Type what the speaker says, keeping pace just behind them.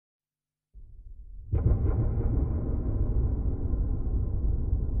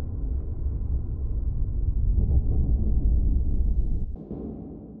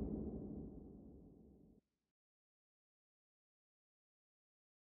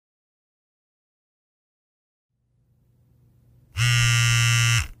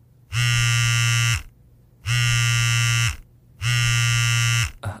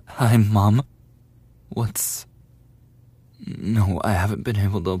Hi, Mom. What's... No, I haven't been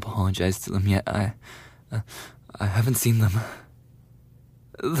able to apologize to them yet. I haven't seen them.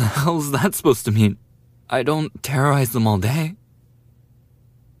 The hell's that supposed to mean? I don't terrorize them all day.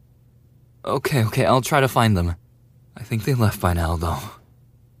 Okay, I'll try to find them. I think they left by now, though.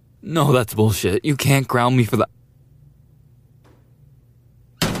 No, that's bullshit. You can't ground me for that.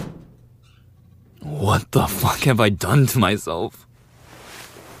 What the fuck have I done to myself?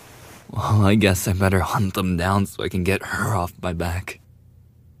 Well, I guess I better hunt them down so I can get her off my back.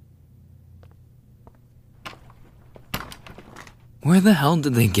 Where the hell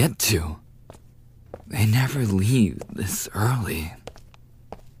did they get to? They never leave this early.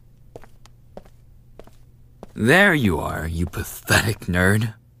 There you are, you pathetic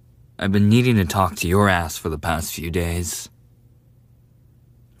nerd. I've been needing to talk to your ass for the past few days.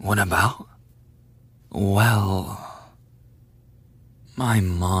 What about? Well... My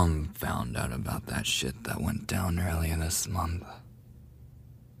mom found out about that shit that went down earlier this month.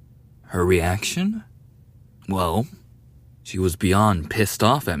 Her reaction? Well, she was beyond pissed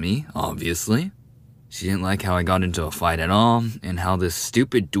off at me, obviously. She didn't like how I got into a fight at all, and how this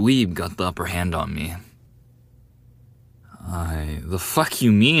stupid dweeb got the upper hand on me. The fuck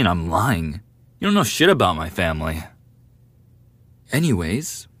you mean I'm lying? You don't know shit about my family.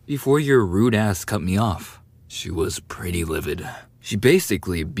 Anyways, before your rude ass cut me off, she was pretty livid. She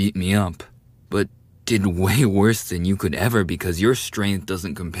basically beat me up, but did way worse than you could ever because your strength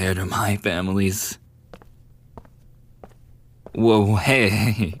doesn't compare to my family's. Whoa,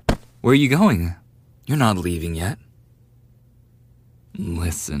 hey, where are you going? You're not leaving yet.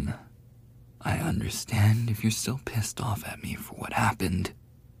 Listen, I understand if you're still pissed off at me for what happened,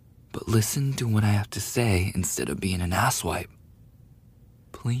 but listen to what I have to say instead of being an asswipe.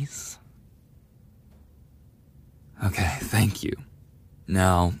 Please? Okay, thank you.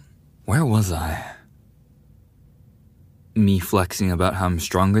 Now, where was I? Me flexing about how I'm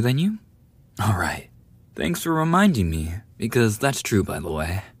stronger than you? Alright, thanks for reminding me, because that's true, by the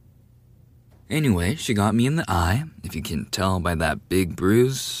way. Anyway, she got me in the eye, if you can tell by that big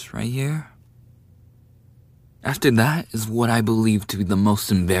bruise right here. After that is what I believe to be the most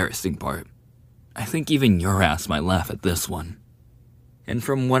embarrassing part. I think even your ass might laugh at this one. And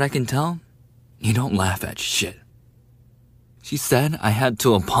from what I can tell, you don't laugh at shit. She said I had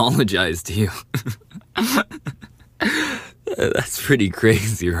to apologize to you. That's pretty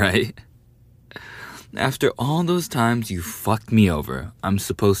crazy, right? After all those times you fucked me over, I'm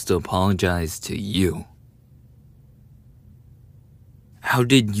supposed to apologize to you. How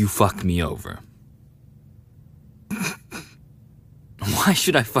did you fuck me over? Why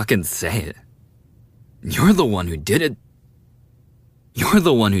should I fucking say it? You're the one who did it. You're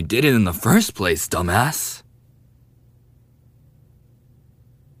the one who did it in the first place, dumbass.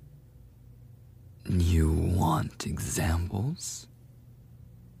 You want examples?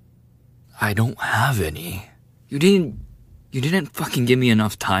 I don't have any. You didn't fucking give me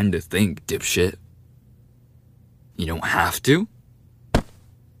enough time to think, dipshit. You don't have to?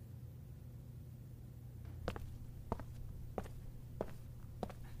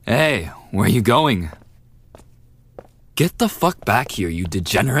 Hey, where are you going? Get the fuck back here, you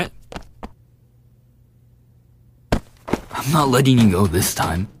degenerate. I'm not letting you go this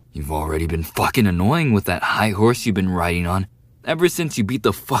time. You've already been fucking annoying with that high horse you've been riding on ever since you beat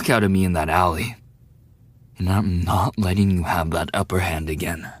the fuck out of me in that alley. And I'm not letting you have that upper hand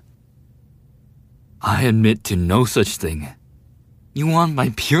again. I admit to no such thing. You want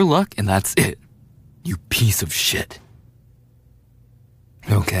my pure luck and that's it. You piece of shit.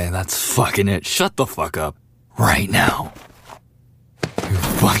 Okay, that's fucking it. Shut the fuck up. Right now. You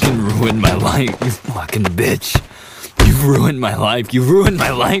fucking ruined my life, you fucking bitch. You've ruined my life. You ruined my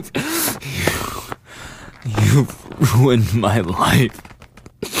life. You've ruined my life.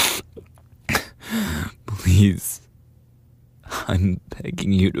 Please. I'm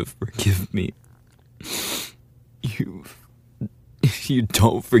begging you to forgive me. If you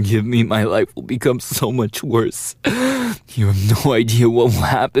don't forgive me, my life will become so much worse. You have no idea what will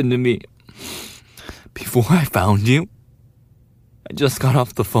happen to me. Before I found you, I just got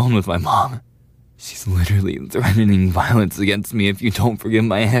off the phone with my mom. She's literally threatening violence against me if you don't forgive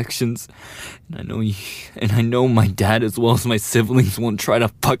my actions. And I know my dad as well as my siblings won't try to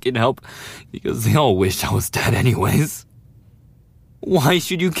fucking help because they all wish I was dead anyways. Why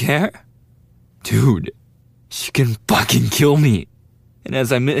should you care? Dude, she can fucking kill me. And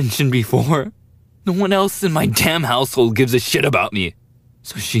as I mentioned before, no one else in my damn household gives a shit about me.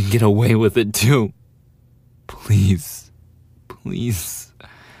 So she can get away with it too. Please.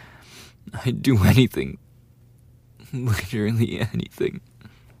 I'd do anything. Literally anything.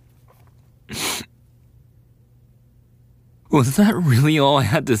 Was that really all I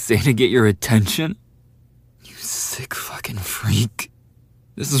had to say to get your attention? You sick fucking freak.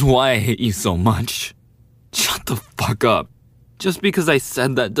 This is why I hate you so much. Shut the fuck up. Just because I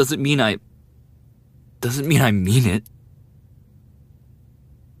said that doesn't mean I mean it.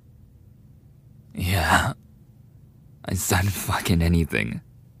 Yeah, I said fucking anything.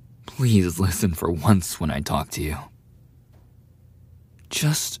 Please listen for once when I talk to you.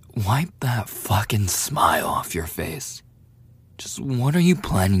 Just wipe that fucking smile off your face. Just what are you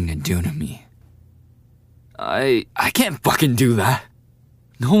planning to do to me? I can't fucking do that.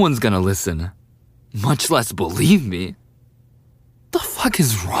 No one's gonna listen, much less believe me. The fuck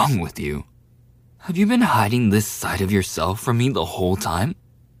is wrong with you? Have you been hiding this side of yourself from me the whole time?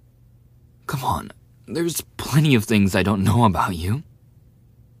 Come on, there's plenty of things I don't know about you.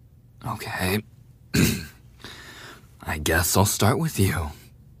 Okay, I guess I'll start with you.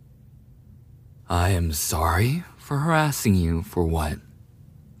 I am sorry for harassing you for what,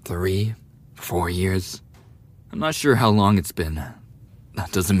 3, 4 years? I'm not sure how long it's been.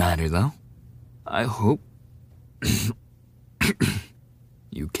 That doesn't matter though. I hope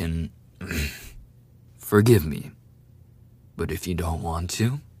you can forgive me. But if you don't want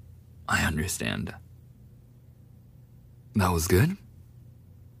to, I understand. That was good?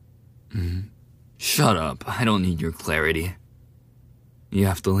 Shut up, I don't need your clarity. You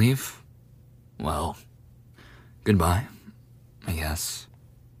have to leave? Well, goodbye, I guess.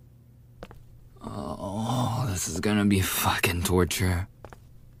 Oh, this is gonna be fucking torture.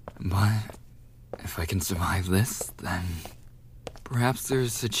 But if I can survive this, then perhaps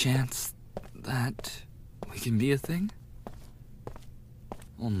there's a chance that we can be a thing?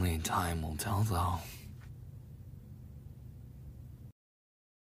 Only time will tell, though.